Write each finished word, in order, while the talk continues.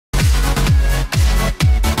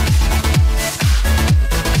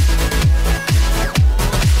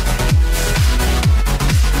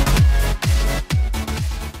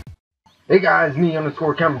Hey guys, me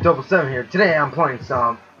underscore Cameron 7 here. Today I'm playing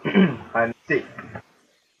some hide and seek.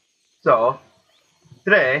 So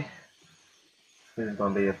today this is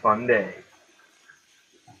gonna be a fun day.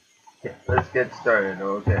 Okay, let's get started.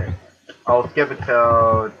 Okay, I'll skip it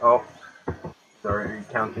till sorry,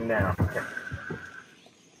 counting down. Okay,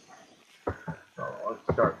 so let's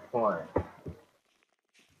start playing.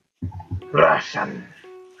 Russian.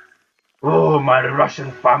 Oh, my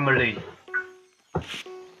Russian family.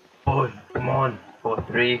 Oh, come on. 4,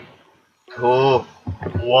 3, 2,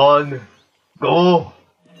 1, go.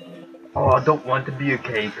 Oh, I don't want to be a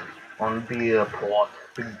cake. I want to be a pot.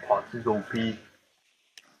 Big pots is OP.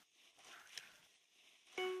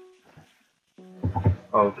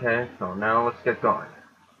 Okay, so now let's get going.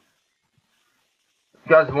 If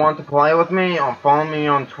you guys want to play with me, follow me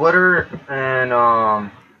on Twitter, and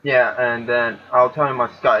yeah, and then I'll tell you my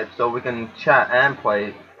Skype so we can chat and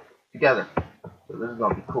play together. So this is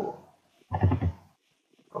gonna be cool.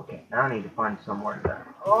 Okay, now I need to find somewhere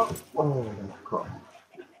there. Oh, cool.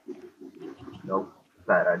 Nope,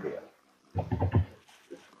 bad idea.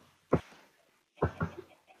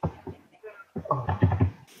 Oh,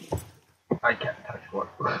 I can't touch wood.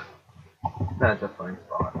 That's a fine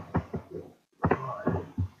spot.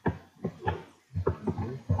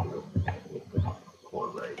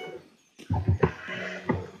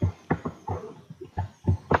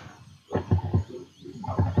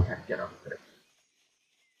 Can't get up there.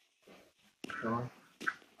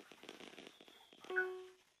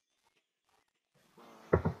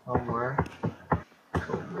 Somewhere.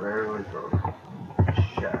 So where was the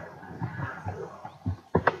shack?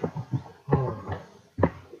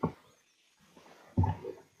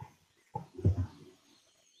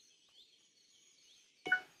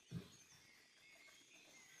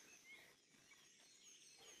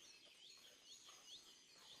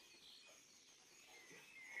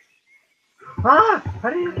 Ah! How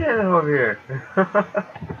do you get over here?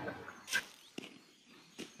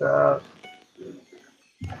 uh,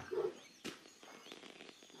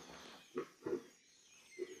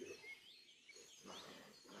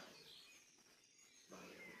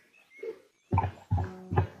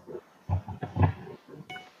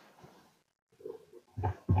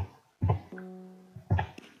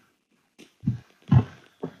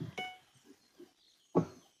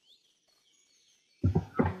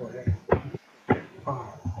 oh,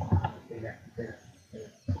 there,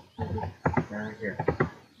 down here.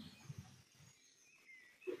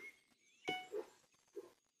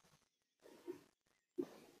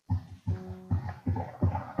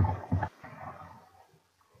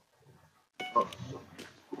 Oh,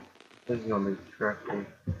 this is gonna be tricky.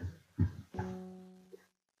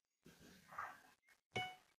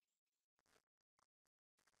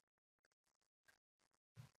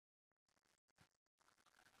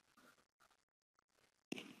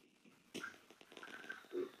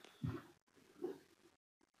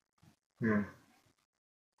 Hmm.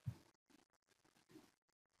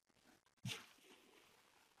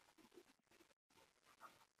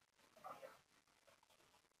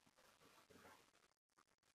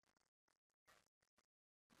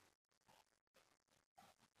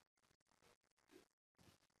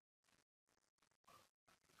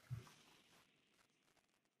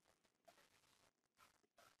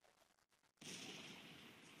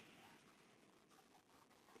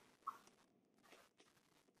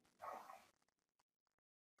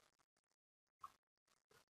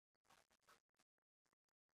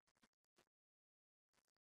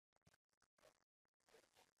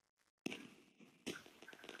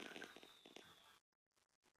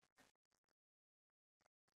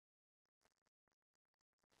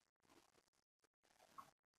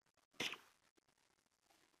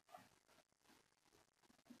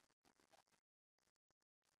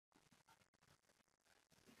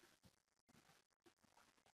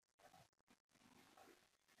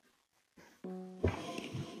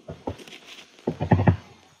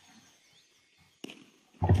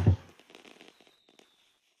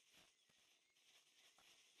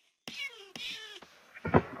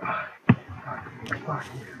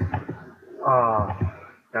 Oh,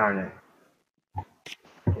 darn it.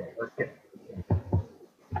 Okay, let's get.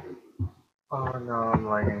 Oh no, I'm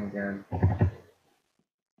lagging again.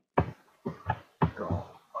 Go.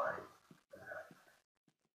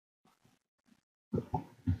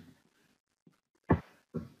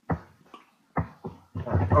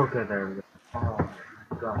 Okay, there we go. Oh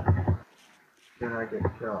my god. Did I get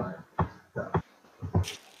killed? Stuff.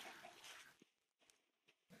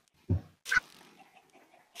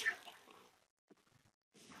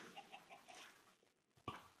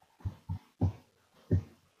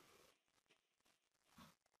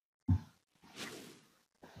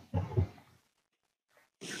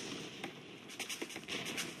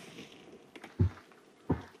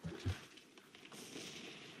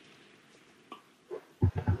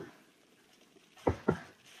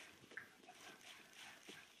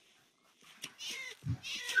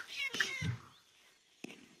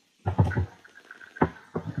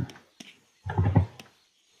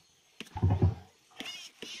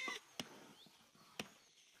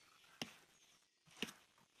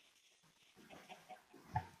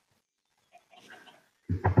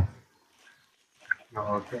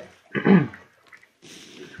 Okay.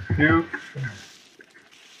 Nuke.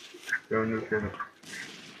 Go nuke him.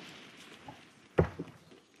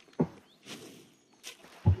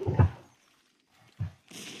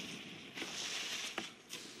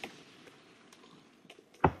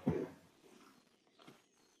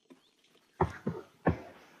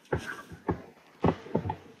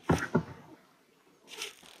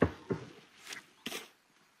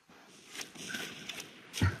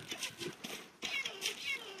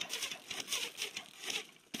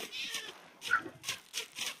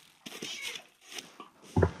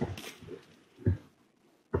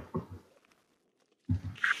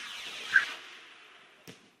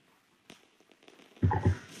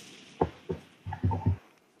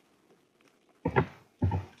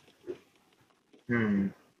 Hmm.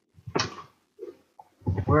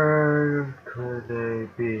 Where could they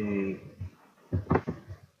be?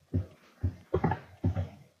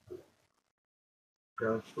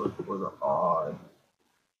 Just look for the odd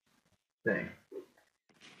thing.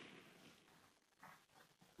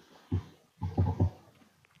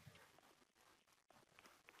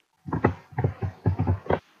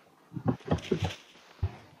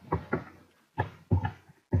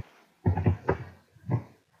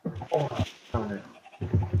 Oh, found it.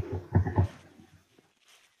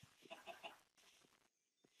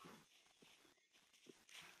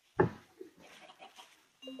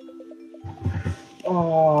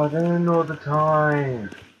 Oh, I didn't know the time.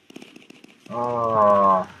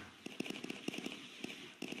 Oh,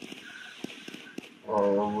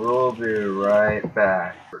 oh, we'll be right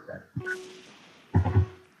back.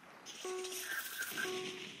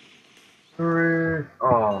 Three.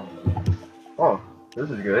 Oh, oh, this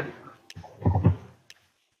is good.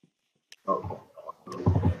 Oh,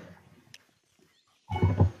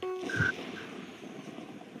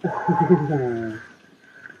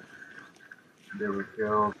 there we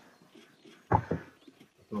go.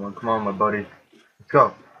 Come on, my buddy. Let's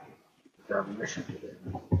go. Let's have a mission today.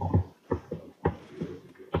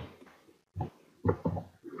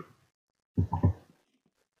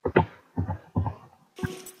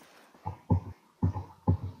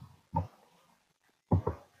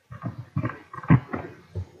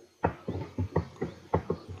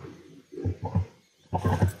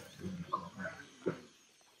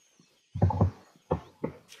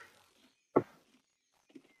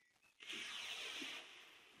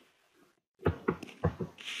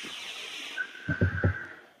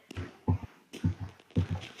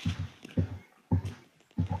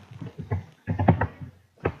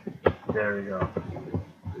 There we go.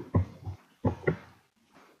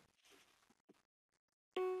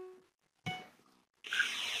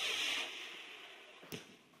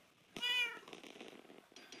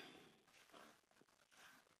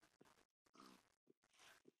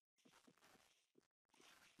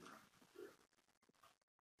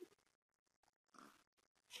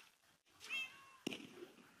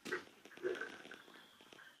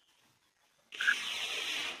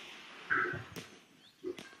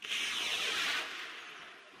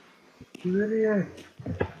 You idiot.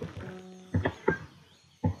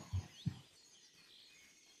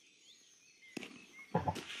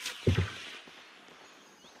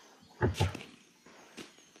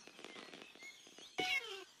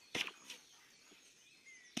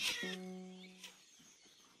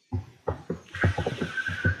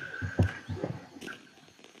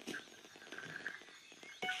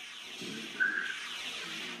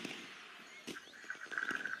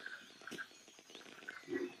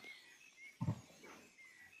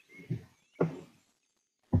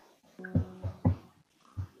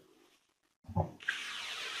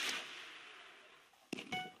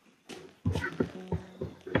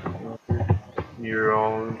 You're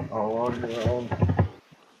all on your own.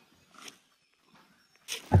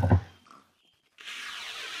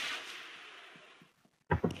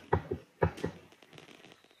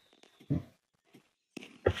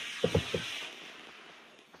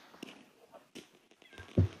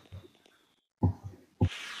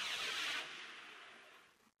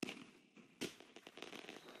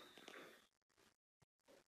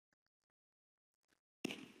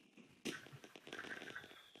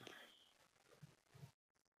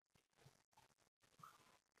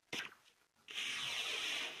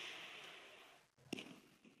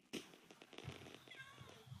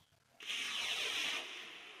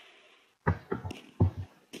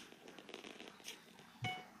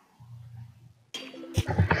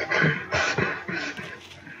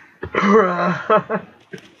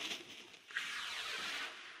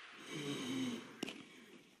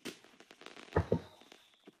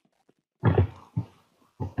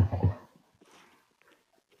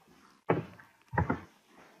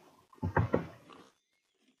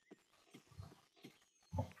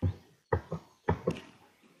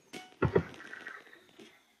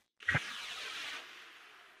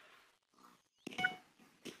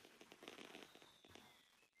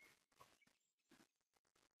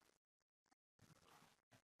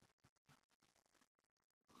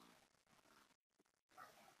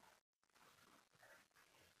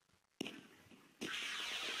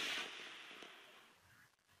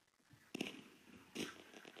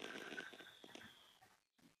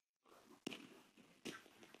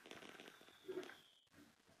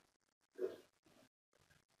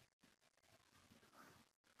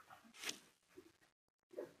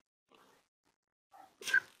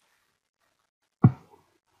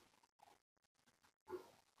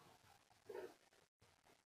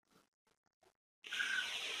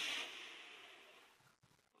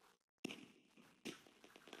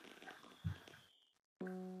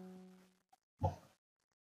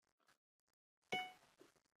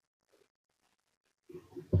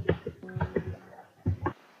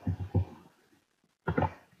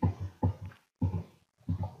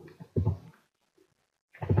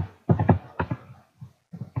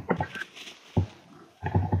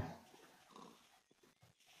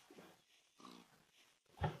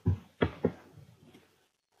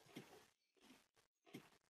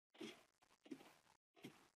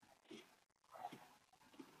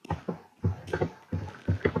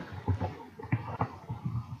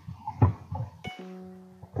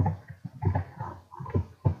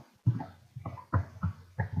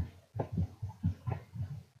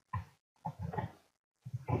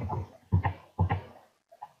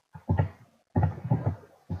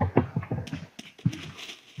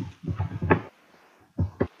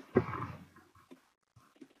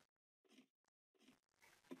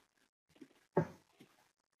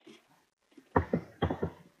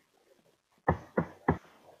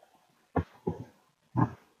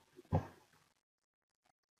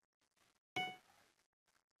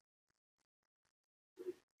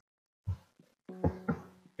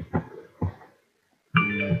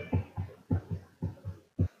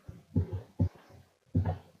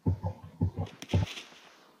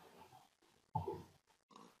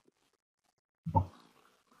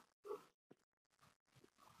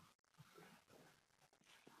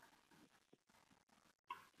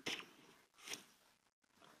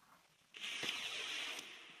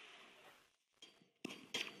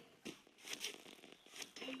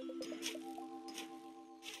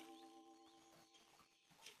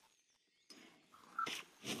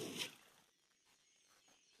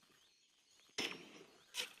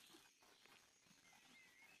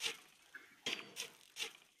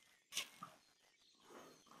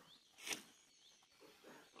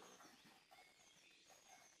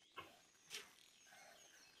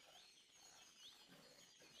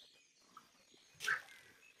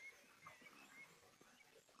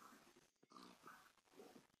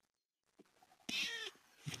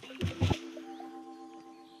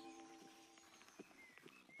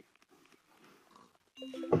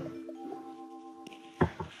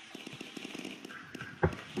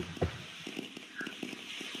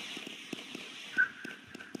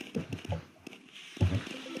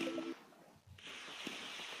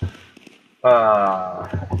 Uh,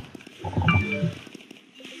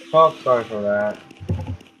 oh, sorry for that.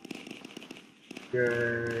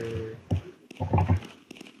 Okay.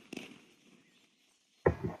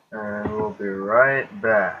 And we'll be right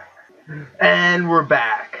back. And we're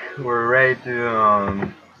back. We're ready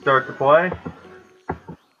to start the play.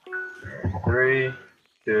 3,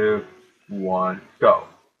 2, 1, go.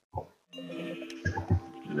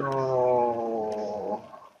 No.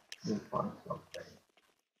 Let me find something.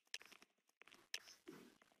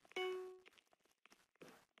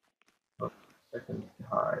 Oh, second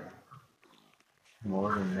high.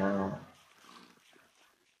 More than now.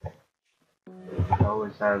 I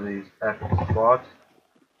always have these epic spots.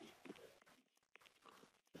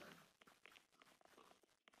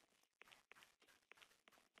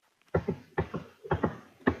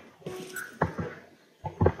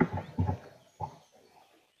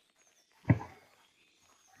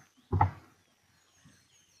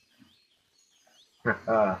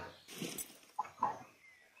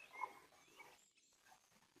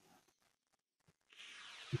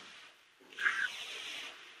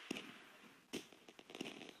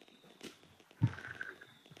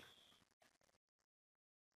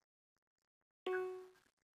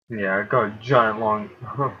 Yeah, I got a giant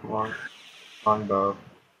longbow.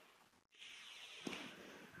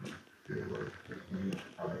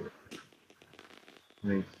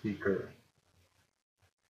 Make secret.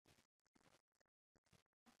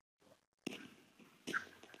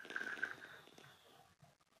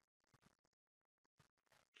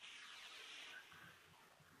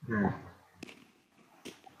 Hmm.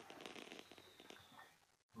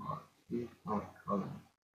 Keep on coming.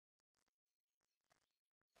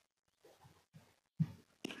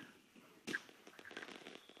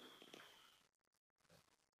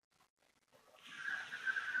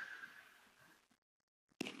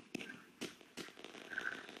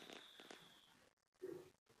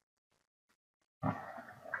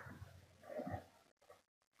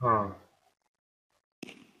 Huh.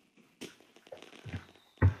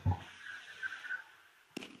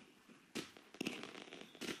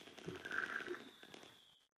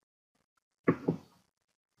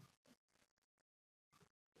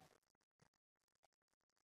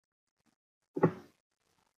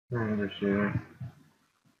 Just shooting.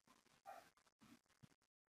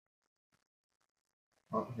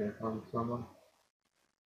 Oh, here comes someone.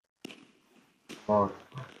 Oh.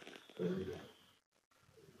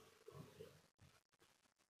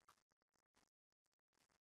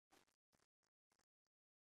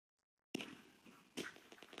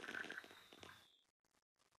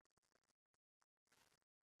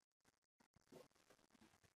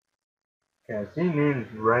 Yeah, see names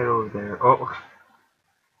right over there. Oh.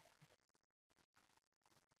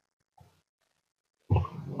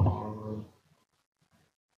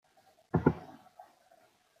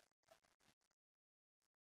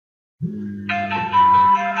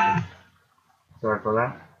 Sorry for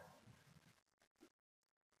that.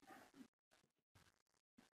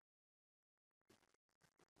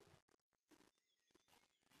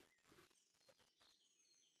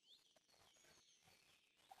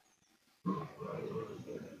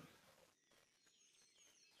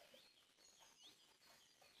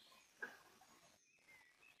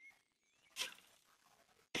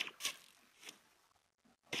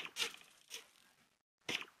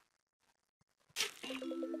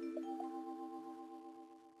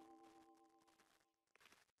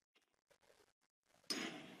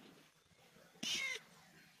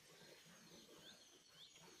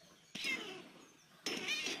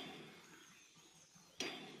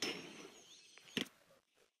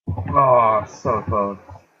 Oh, so close.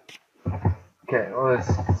 Okay, let's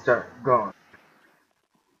start going.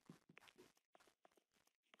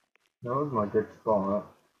 That was my good spot.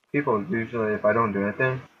 People usually, if I don't do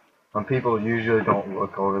anything, people usually don't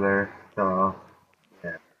look over there. So,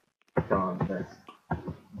 yeah, done this.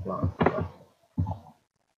 Done.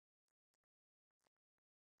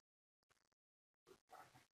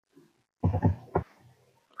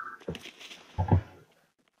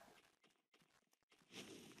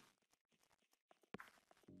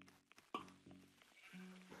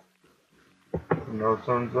 No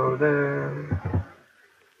sun's over there.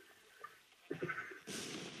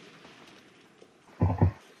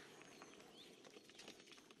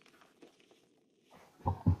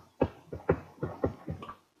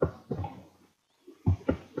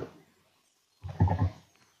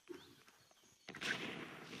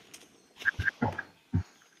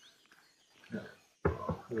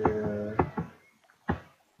 Yeah.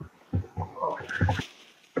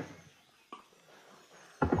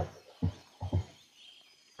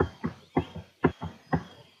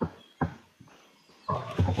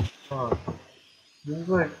 Oh, this is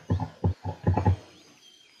like,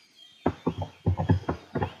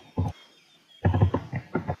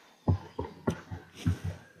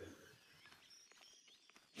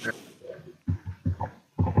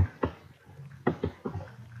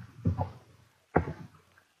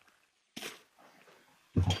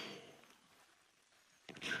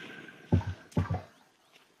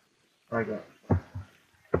 I got.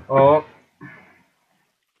 Oh.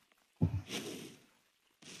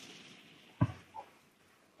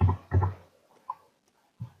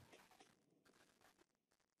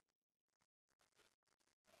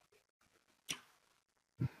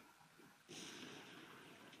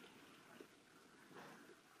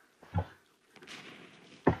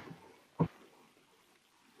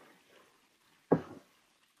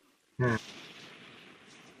 Hmm.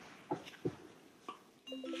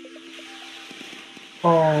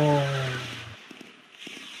 Oh.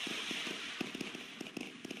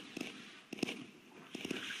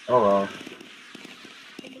 Oh well.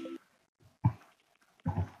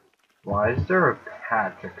 Why is there a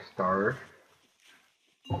Patrick star?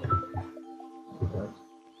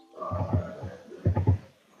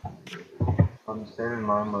 I'm saving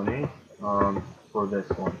my money for this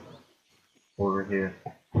one over here.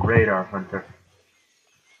 Radar Hunter.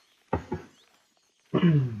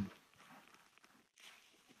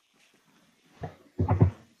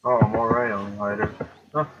 Oh, more radar hider.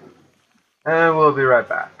 Huh. And we'll be right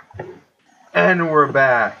back. And we're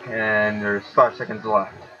back, and there's 5 seconds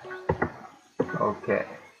left. Okay,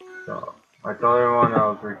 so I told everyone I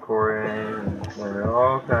was recording, and they said,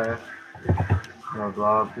 okay. No,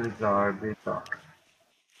 blah, bizarre, bizarre.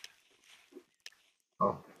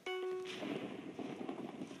 Oh,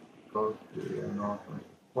 go to an awesome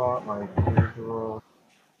spot like usual.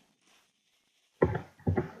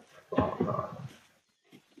 Oh,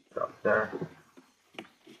 up there.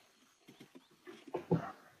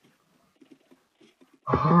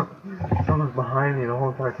 Someone's behind me the whole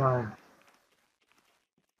entire time.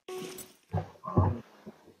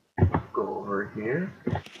 Go over here.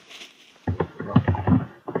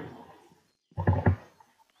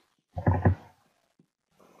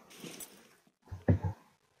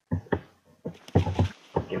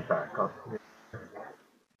 Get back up here.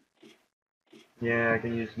 Yeah, I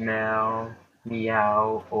can use now,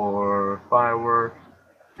 meow, or fireworks.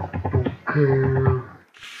 Okay.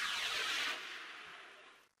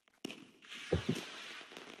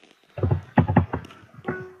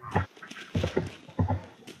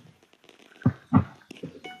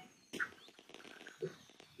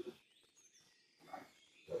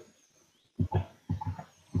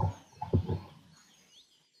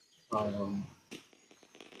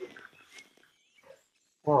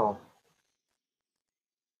 Whoa.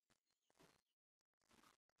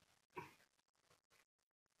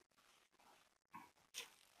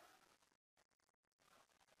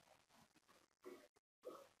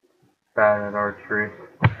 Bad at archery.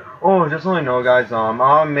 Oh, just so you know, guys,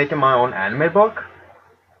 I'm making my own anime book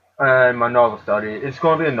and my novel study. It's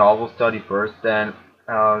going to be a novel study first, then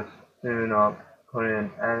soon put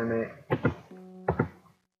in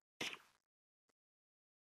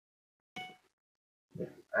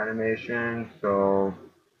animation. So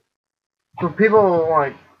people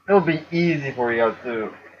like it'll be easy for you guys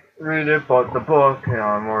to read it, but the book,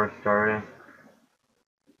 I'm already starting.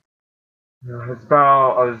 It's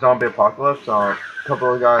about a zombie apocalypse. A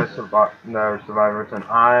couple of guys that are survivors, and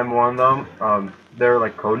I'm one of them. They're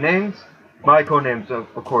like code names. My code name's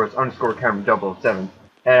of course underscore Cameron 007,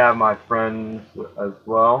 and I have my friends as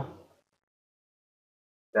well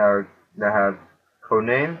that have code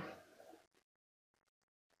names.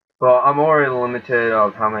 But I'm already limited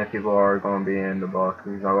of how many people are going to be in the book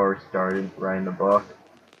because I've already started writing the book.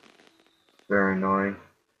 Very annoying.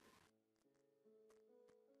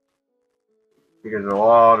 Because a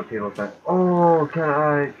lot of people say, "Oh, can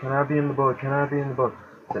I be in the book? Can I be in the book?"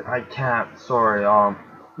 I said, I can't. Sorry.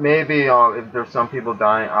 Maybe if there's some people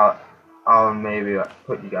dying, I'll maybe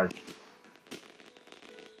put you guys.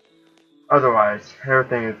 Otherwise,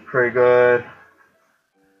 everything is pretty good.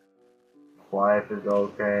 Life is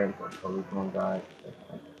okay. But police won't die.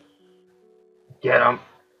 Get him.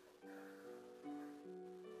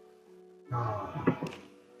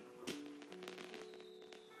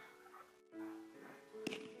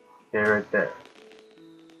 Stay right there.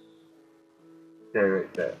 Stay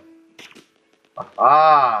right there.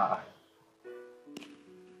 Ah.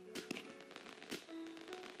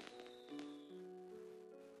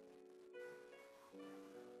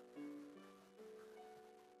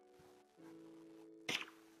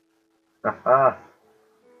 Haha.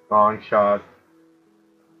 Long shot.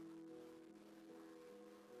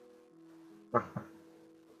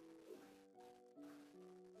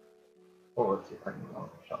 Oh, let's see if I can long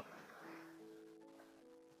shot.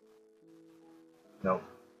 Nope.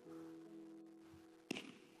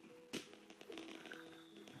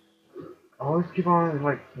 I always keep on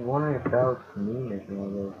like wondering if that was me making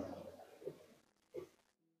all those.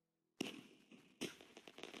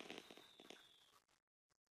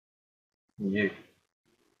 Yeah.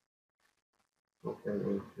 Okay,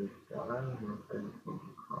 let's just done. Okay,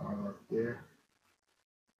 climb up here.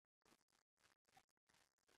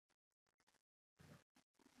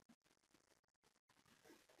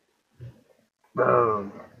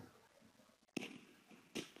 Boom.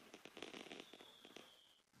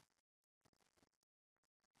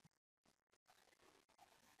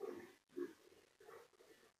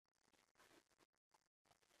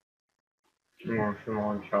 Some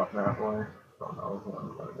more shot that way. Don't know what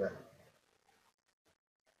I'm gonna get.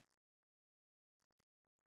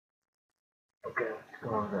 Okay, let's go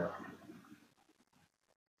over there.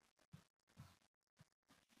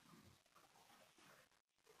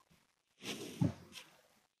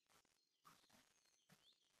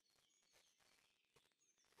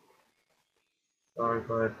 Sorry,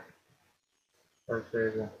 bud. Let's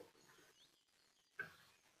save it.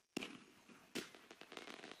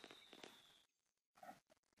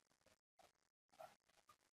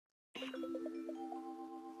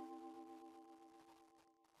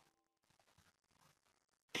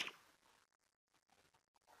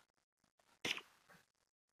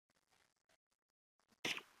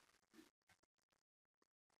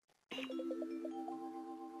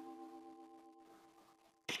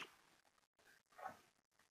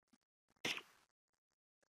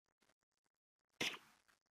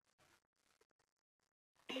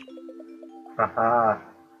 Haha.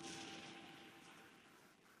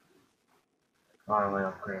 Finally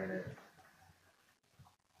upgraded.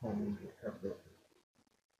 Oh, no.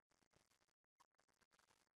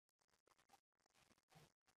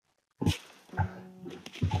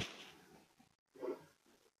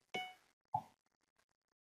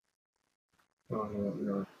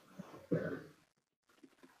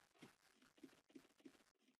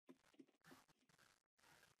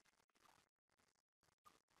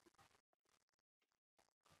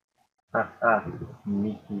 Haha.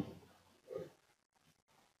 Mickey.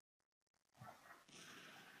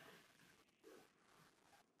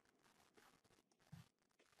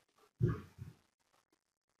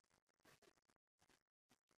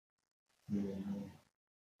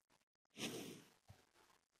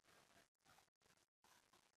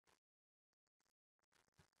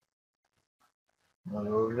 Not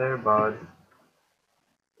over there, bud.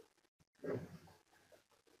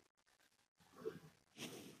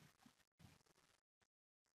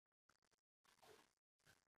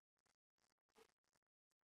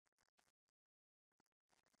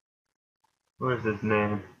 What is his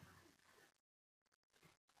name?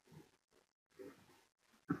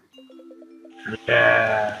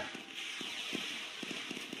 Yeah.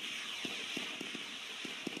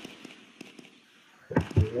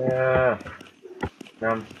 Yeah. Now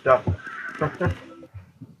I'm stuck.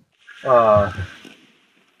 uh,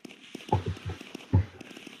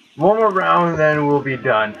 one more round, then we'll be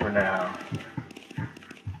done for now.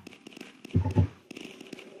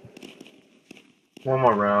 One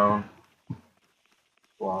more round.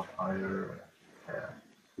 Swap hider. Yeah.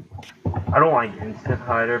 I don't like instant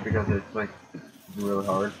hider because it's like really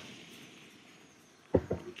hard.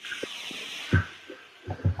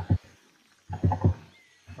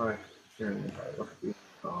 Alright.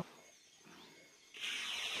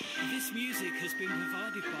 This music has been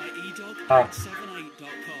provided by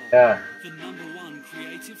edog878.com, Yeah. the #1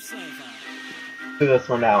 creative server. Do this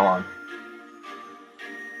from now on.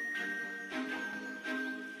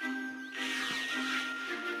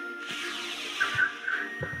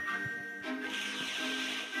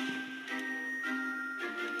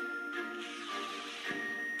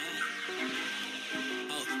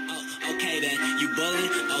 Okay then, you bullin'?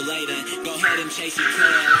 Oh later, go ahead and chase your tail.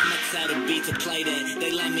 I'ma tell the beat to play that.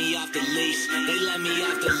 They let me off the leash. They let me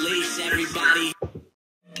off the leash. Everybody.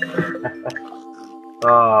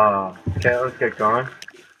 Okay, let's get going.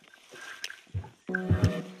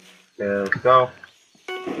 Okay, let's go.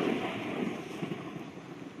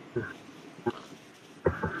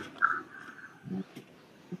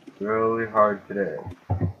 Really hard today.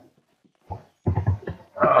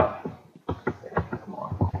 Come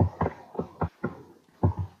on.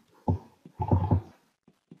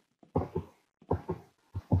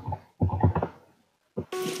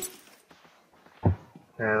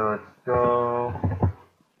 Okay, let's go.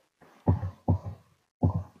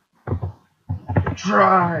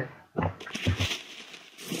 Try.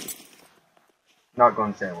 Not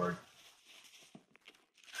going to say a word.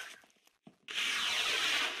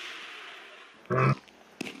 Go.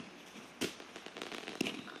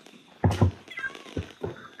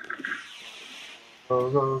 Why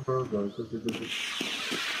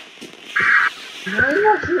are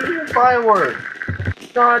you shooting fireworks?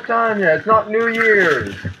 It's not time yet. It's not New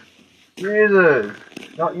Year's. Jesus.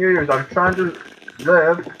 Not New Year's. I'm trying to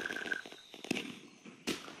live.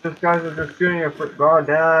 These guys are just shooting a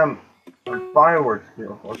goddamn fireworks.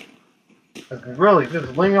 Really,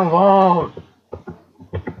 just leave me alone.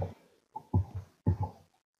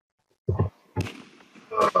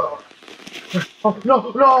 Oh,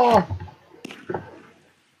 no!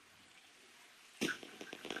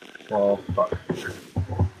 Oh, fuck.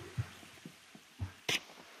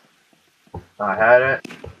 I had it.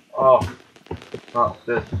 Oh, not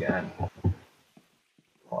this again.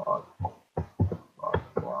 Oh,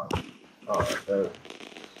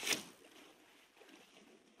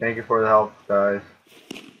 thank you for the help, guys.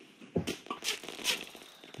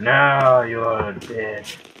 Now you are dead.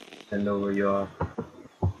 And over you're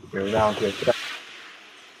down to a step.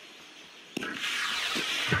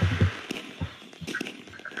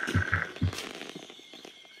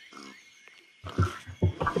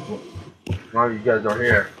 Now you guys are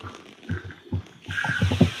here.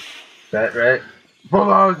 That right? Full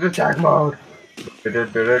mode attack mode.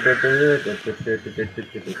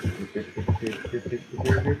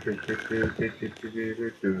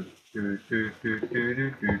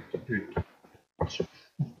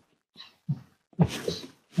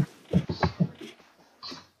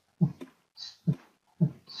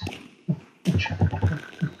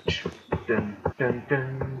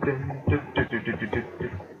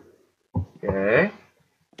 Okay.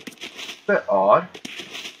 Bit odd.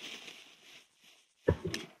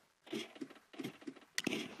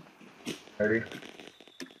 Ready?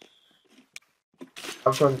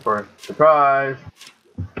 I'm going for a surprise.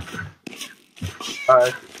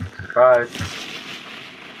 Surprise.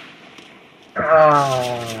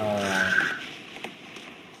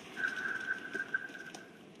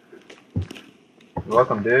 You're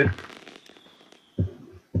welcome, dude.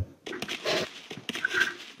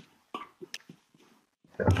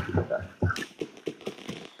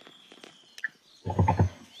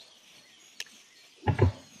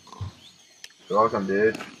 You're welcome,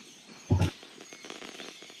 dude.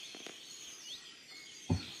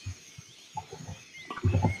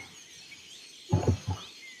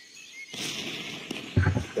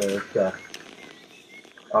 Okay, let's go.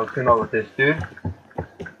 I'll clean up with this dude.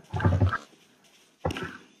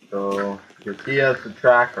 So you see as the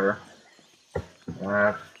tracker. I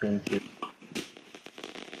have to keep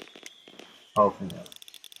helping us.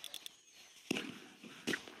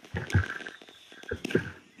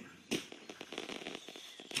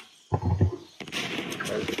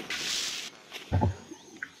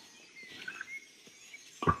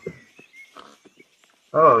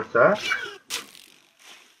 What's that?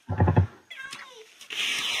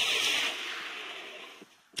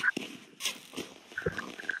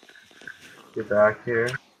 Get back here.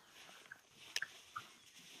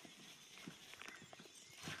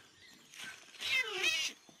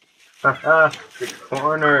 Haha, get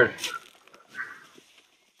cornered.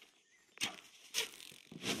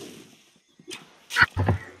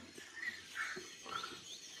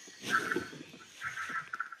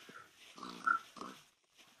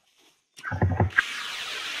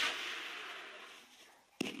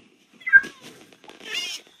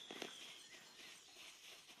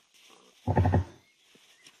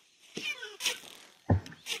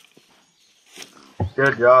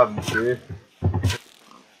 Good job, dude.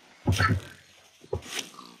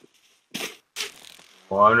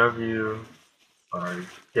 One of you are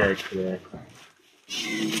dead today.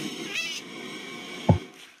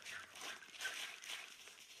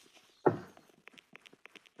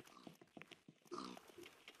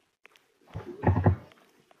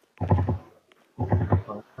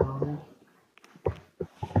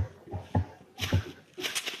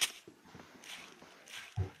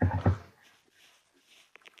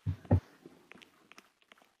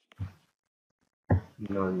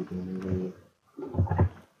 No, you didn't leave.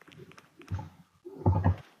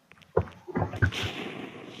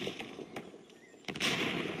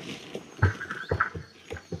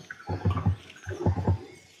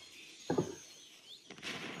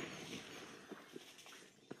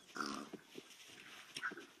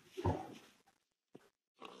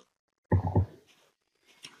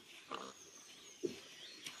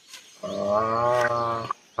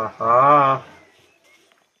 Haha.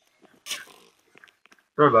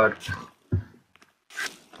 Sure, bud.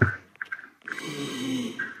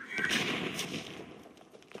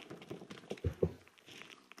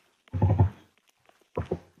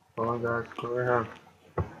 Oh, that's going on.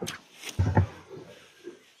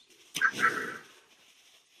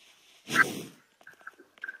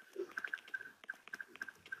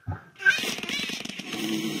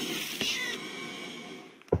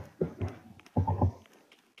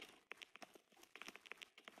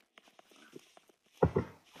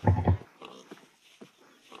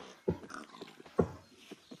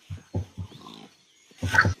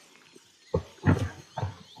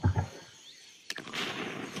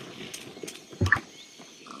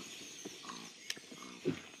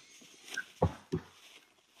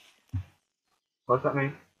 What's that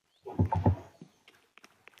mean?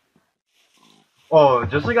 Oh,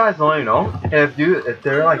 just so you guys let you know, if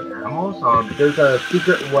they're like animals, there's a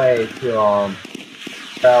secret way to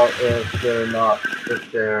tell if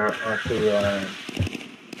they're actually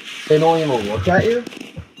they don't even look at you.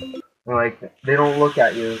 Like they don't look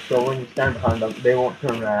at you, so when you stand behind them, they won't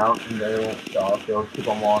turn around and they won't stop. They'll keep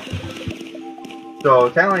on walking. So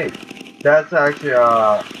technically, that's actually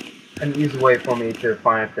an easy way for me to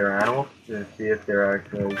find if they're animals, to see if they're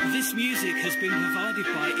actually... This music has been provided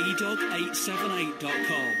by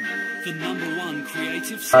edog878.com, the #1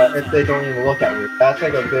 creative server. if they don't even look at you. That's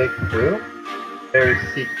like a big clue. Very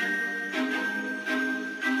secret.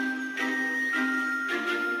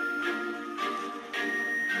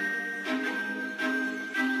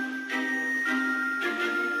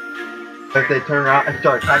 If they turn around and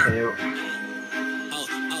start attacking you.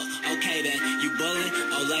 Okay then, you bullet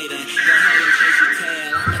or later. Go ahead and chase your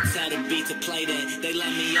tail. That's how the beat to play that. They let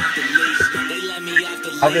me off the leash. They let me off the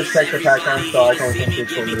leash. I just checked the pattern so I can complete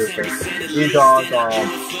for music. Edog,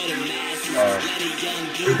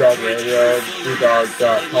 Edog Radio,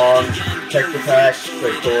 edog.com. Check the pack,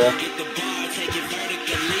 pretty cool.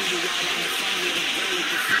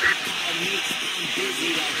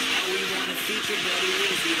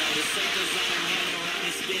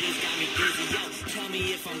 Tell me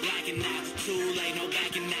if I'm blacking out. Too late, no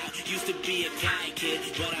backing out. Used to be a quiet kid,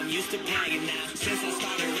 but I'm used to bragging now. Since I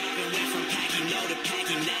started rapping, went from packy no to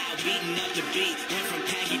packy now. Beating up the beat, went from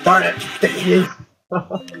packy no Darn to it! packy.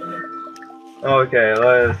 Okay,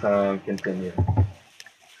 let's continue.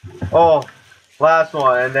 Oh, last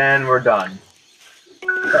one, and then we're done.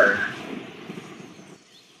 Sorry.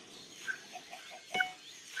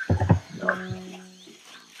 No.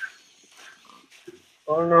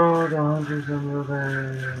 Oh no, the hunters are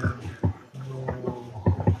moving. Oh.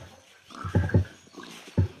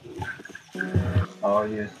 I'll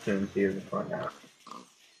use TNT for now.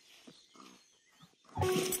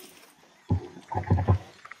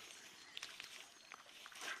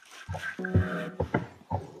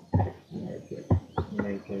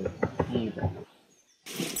 Make it even.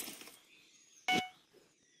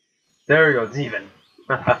 There we go, it's even.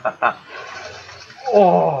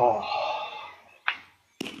 Oh.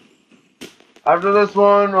 after this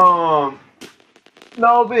one,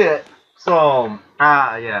 that'll be it. So,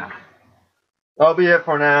 yeah, that'll be it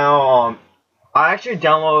for now. I actually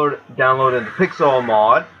downloaded the Pixel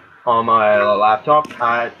mod on my laptop.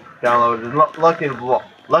 I downloaded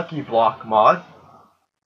Lucky Block mod.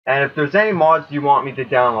 And if there's any mods you want me to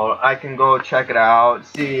download, I can go check it out,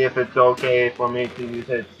 see if it's okay for me to use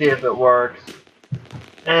it, see if it works.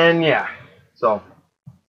 And yeah, so.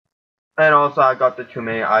 And also I got the Too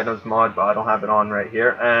Many Items mod, but I don't have it on right here.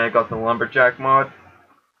 And I got the Lumberjack mod.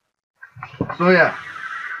 So yeah.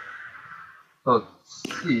 So let's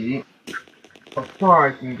see how far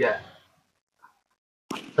I can get.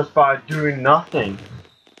 Just by doing nothing.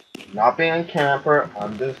 Not being a camper,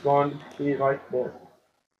 I'm just going to be like this.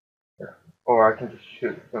 Or I can just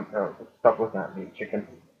shoot some stop looking at me, chicken.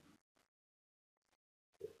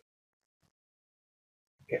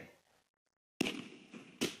 Okay.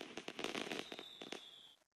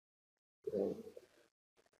 Well,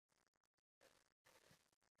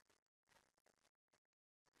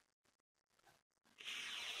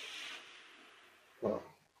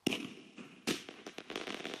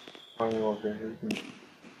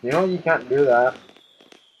 you know you can't do that.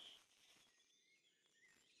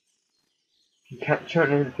 You can't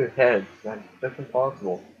turn it into heads. That's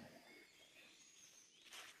impossible.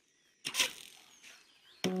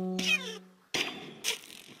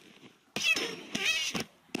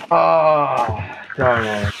 Ah, darn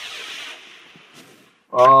it.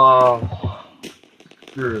 Oh,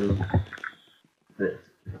 screw this.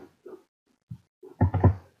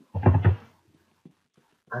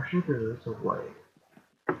 Actually, there is a way.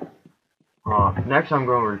 Next I'm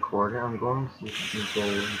going to record it. I'm going to see if I can go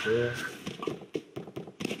into it.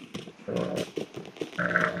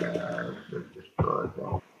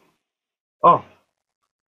 Oh,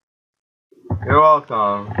 you're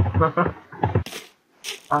welcome.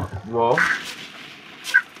 Well.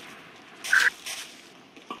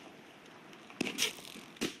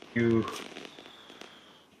 You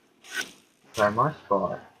try my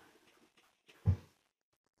spot.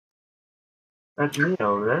 That's me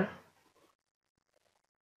over there.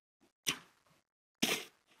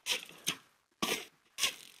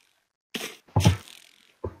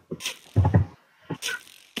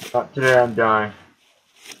 Not today, I'm dying.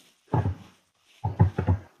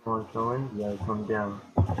 Want to come in? Yeah, come down.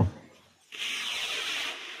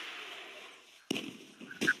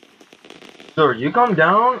 So you come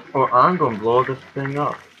down, or I'm gonna blow this thing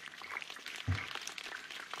up.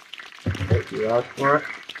 Wait, you asked for it?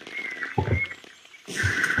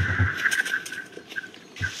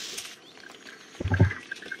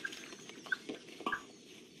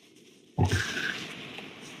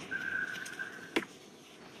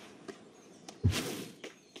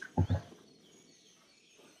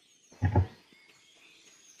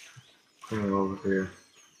 Coming over here.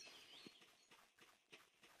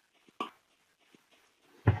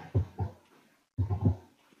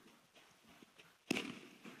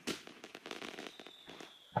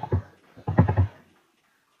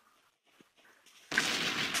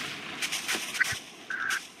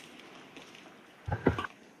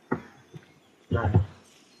 Nice.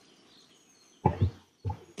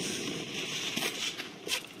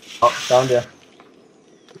 Oh, found you.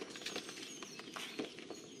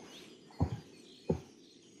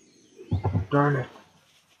 Darn it.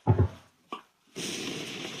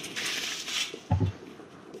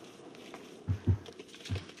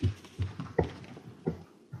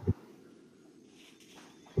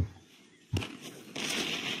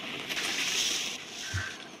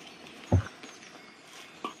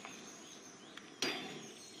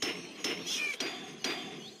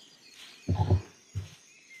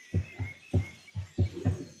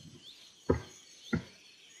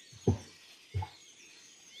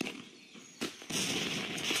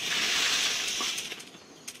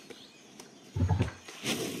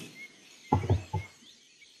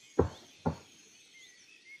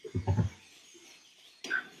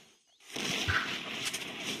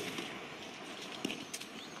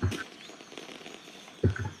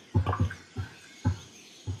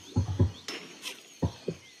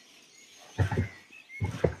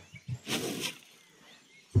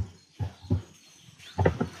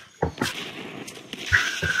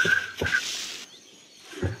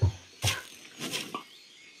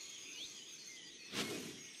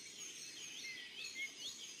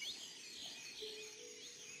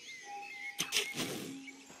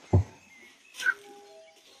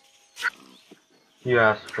 You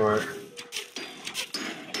asked for it.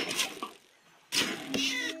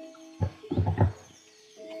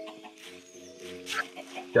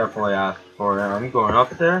 Definitely asked for it. I'm going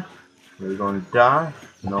up there. We're going to die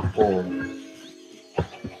in a hole.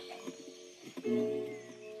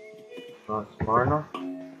 was smart enough.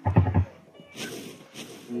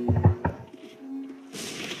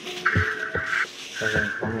 Okay,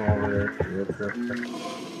 come over there.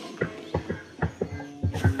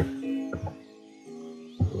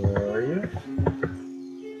 Where are you?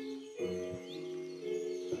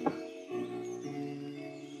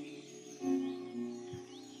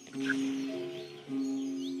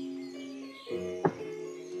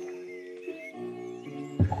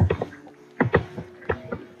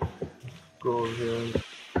 Go over here and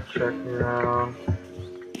check around.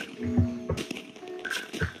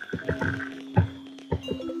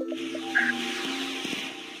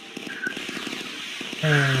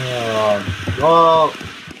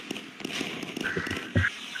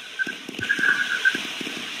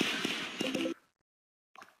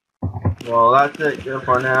 Well, that's it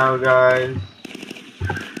for now, guys.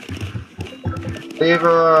 Leave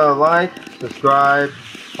a like, subscribe,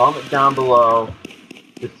 comment down below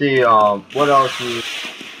to see what else you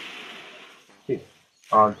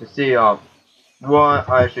to see what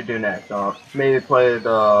I should do next. Maybe play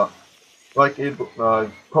the the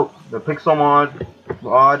Pixel mod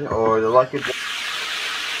or the Lucky.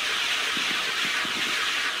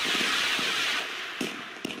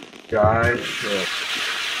 Guys,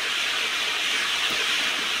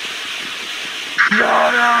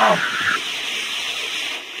 shut up!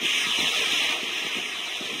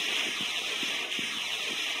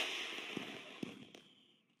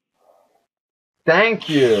 Thank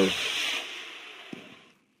you.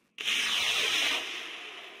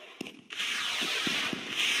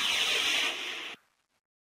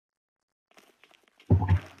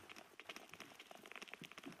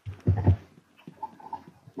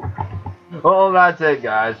 Well, that's it,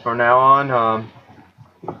 guys. From now on,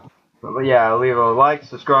 but yeah, leave a like,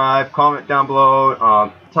 subscribe, comment down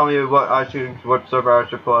below. Tell me what server I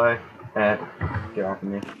should play, and get off of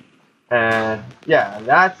me. And yeah,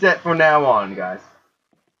 that's it from now on, guys.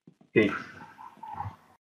 Peace.